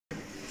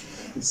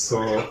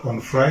So on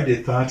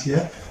Friday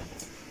 30th,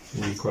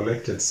 we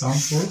collected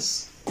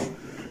samples,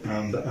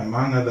 and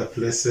among other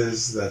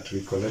places that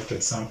we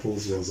collected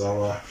samples was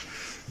our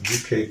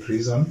GK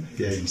prison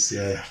here in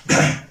Siaya.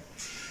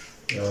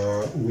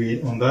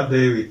 On that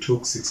day we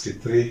took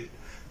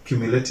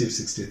cumulative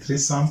 63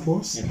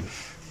 samples,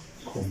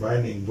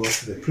 combining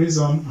both the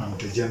prison and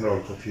the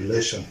general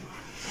population.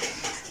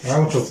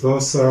 Out of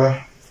those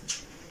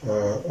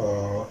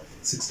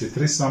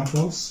 63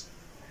 samples,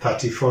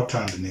 34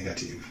 turned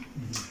negative.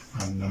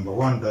 And number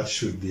one, that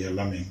should be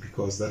alarming,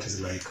 because that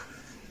is like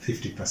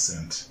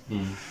 50%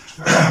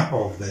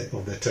 of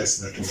the tests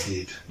that we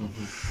did.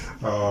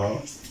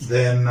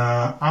 Then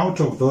out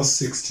of those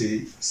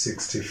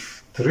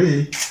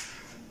 63,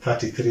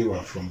 33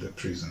 were from the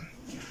prison,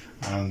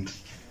 and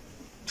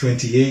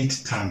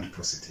 28 turned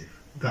positive.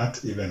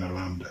 That even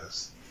alarmed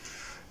us.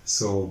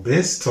 So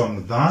based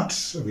on that,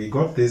 we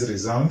got these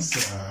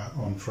results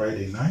on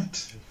Friday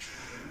night.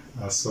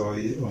 So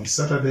on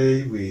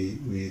Saturday,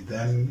 we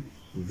then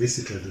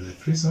visited the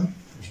prison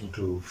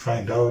to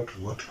find out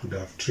what could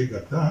have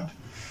triggered that.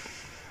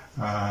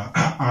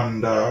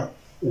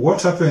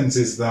 What happens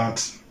is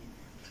that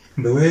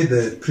the way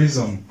the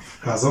prison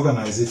has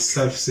organized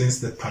itself since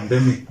the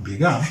pandemic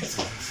began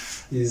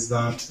is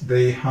that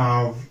they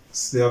have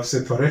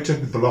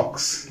separated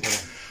blocks.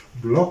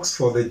 Blocks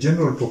for the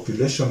general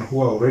population who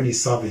are already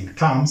serving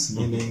terms,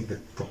 meaning the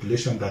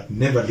population that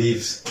never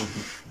leaves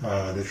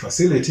the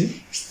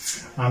facility,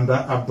 and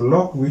a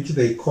block which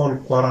they call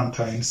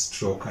quarantine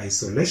stroke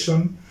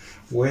isolation,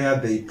 where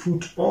they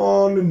put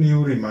all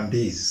new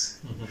remandees.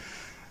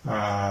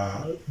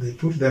 They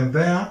put them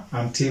there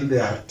until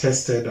they are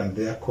tested and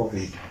their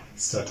COVID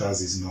status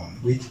is known,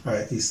 which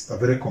is a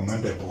very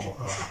commendable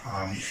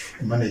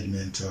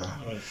management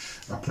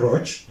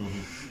approach.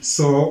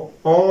 So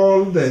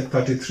all the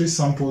 33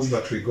 samples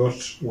that we got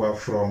were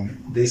from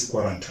this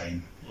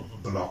quarantine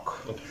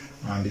block,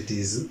 and it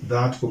is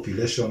that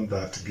population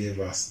that gave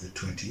us the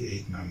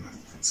 28 number.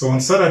 So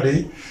on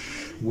Saturday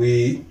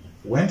we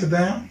went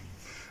there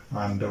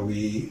and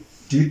we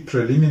did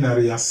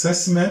preliminary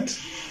assessment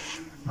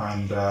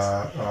and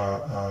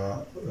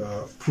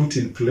put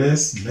in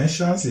place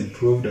measures,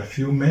 improved a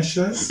few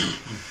measures.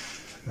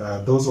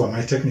 Those were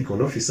my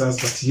technical officers.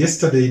 But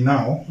yesterday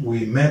now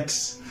we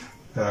met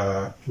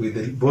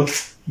with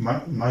both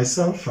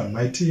myself and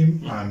my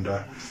team and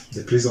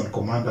the prison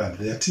commander and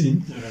their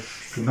team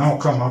to now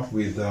come up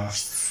with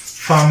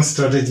firm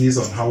strategies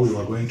on how we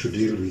were going to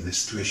deal with the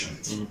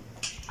situation.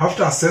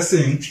 After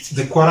assessing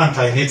the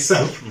quarantine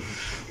itself,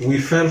 we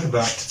felt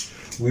that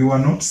we were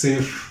not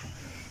safe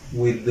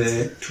with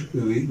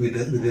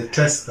the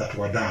tests that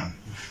were done.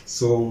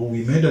 So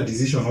we made a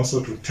decision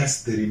also to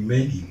test the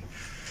remaining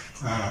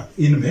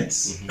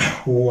inmates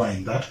who were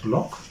in that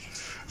block.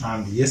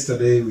 And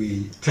yesterday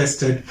we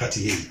tested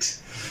 38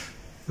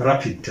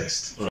 rapid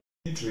tests.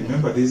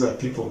 Remember, these are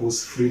people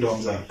whose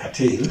freedoms are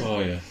curtailed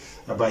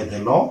by the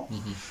law,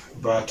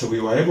 but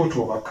we were able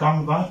to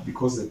overcome that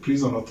because the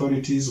prison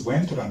authorities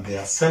went and they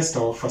assessed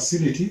our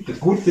facility. The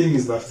good thing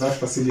is that that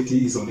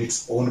facility is on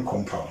its own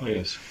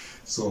compound.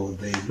 So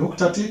they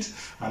looked at it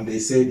and they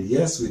said,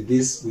 yes, with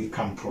this we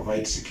can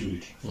provide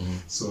security.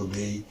 So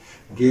they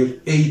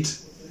gave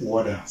 8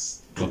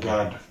 warders to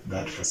guard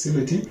that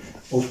facility.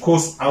 Of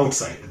course,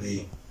 outside.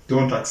 They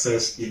don't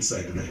access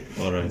inside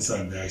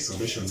the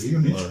isolation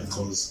unit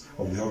because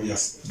of the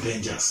obvious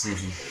dangers.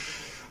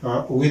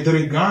 With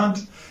regard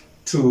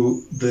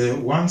to the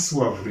ones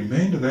who have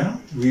remained there,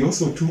 we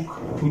also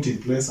put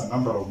in place a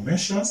number of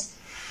measures.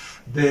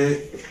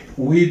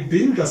 We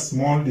built a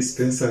small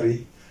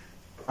dispensary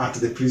at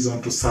the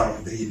prison to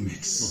serve the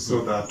inmates,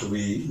 so that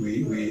we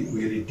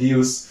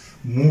reduce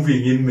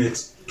moving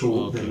inmates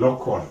to the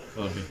local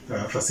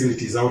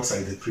facilities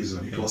outside the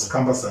prison. It was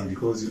cumbersome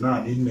because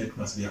an inmate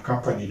must be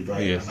accompanied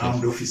by an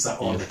armed officer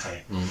all the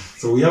time.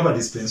 So we have a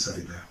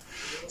dispensary there.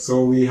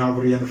 So we have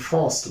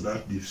reinforced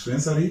that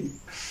dispensary.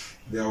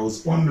 There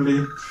was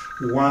only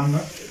one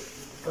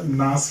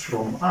nurse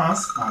from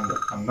us and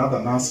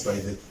another nurse by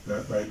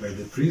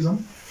the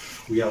prison.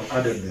 We have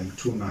added them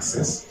 2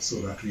 nurses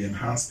so that we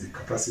enhance the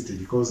capacity,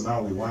 because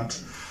now we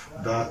want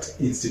that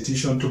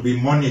institution to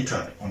be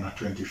monitored on a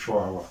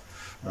 24-hour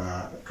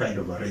kind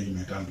of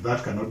arrangement, and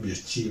that cannot be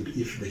achieved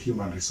if the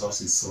human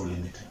resource is so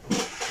limited.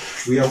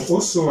 We have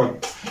also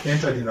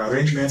entered in an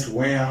arrangement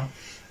where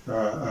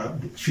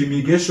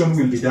fumigation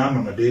will be done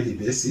on a daily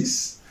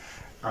basis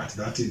at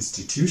that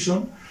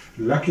institution.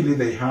 Luckily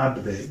they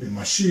had the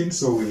machine,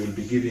 so we will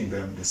be giving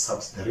them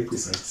the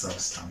requisite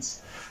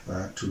substance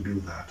to do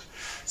that.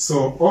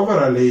 So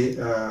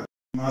overall,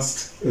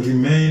 must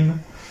remain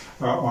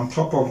on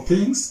top of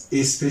things,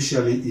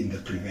 especially in the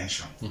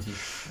prevention.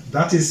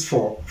 That is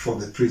for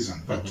the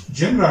prison. But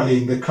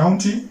generally in the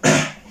county,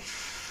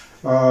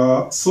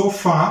 so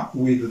far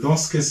with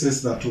those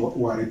cases that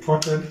were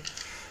reported,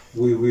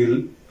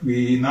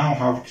 we now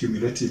have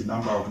cumulative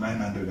number of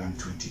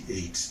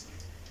 928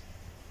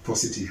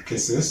 positive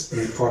cases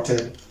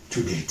reported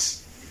to date.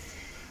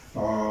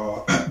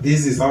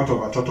 This is out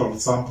of a total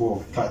sample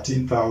of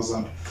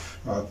 13,000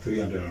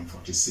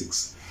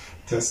 346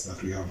 tests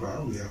that we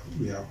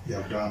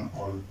have done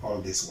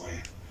all this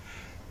way.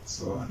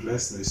 So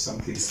unless there is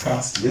something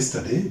discussed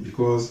yesterday,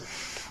 because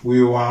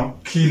we were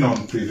keen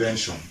on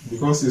prevention,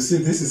 because you see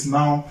this is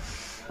now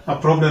a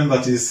problem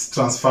that is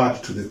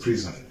transferred to the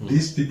prison.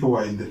 These people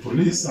were in the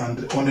police,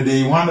 and on the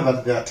day one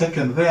that they are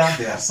taken there,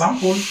 they are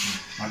sampled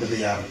and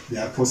they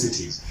are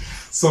positive.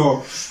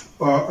 So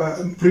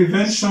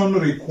prevention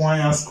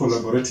requires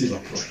collaborative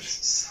approach.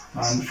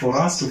 And for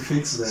us to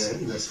fix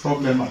the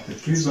problem at the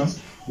prison,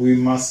 we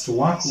must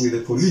work with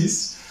the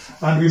police,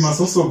 and we must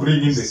also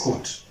bring in the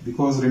court.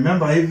 Because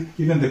remember,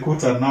 even the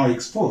court are now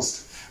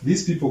exposed.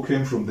 These people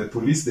came from the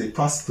police, they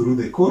passed through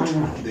the court,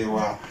 they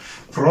were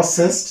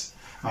processed,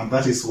 and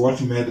that is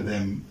what made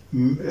them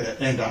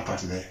end up at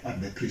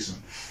the prison.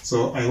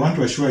 So I want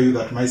to assure you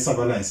that my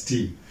surveillance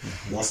team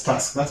was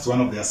tasked. That's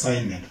one of the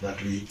assignments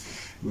that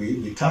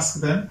we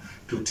tasked them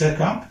to take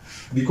up,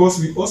 because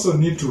we also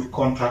need to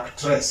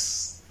contact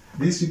trace.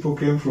 These people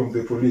came from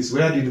the police.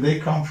 Where did they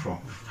come from?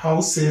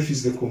 How safe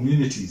is the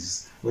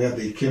communities where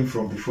they came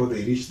from before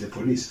they reached the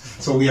police?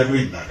 So we are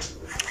doing that.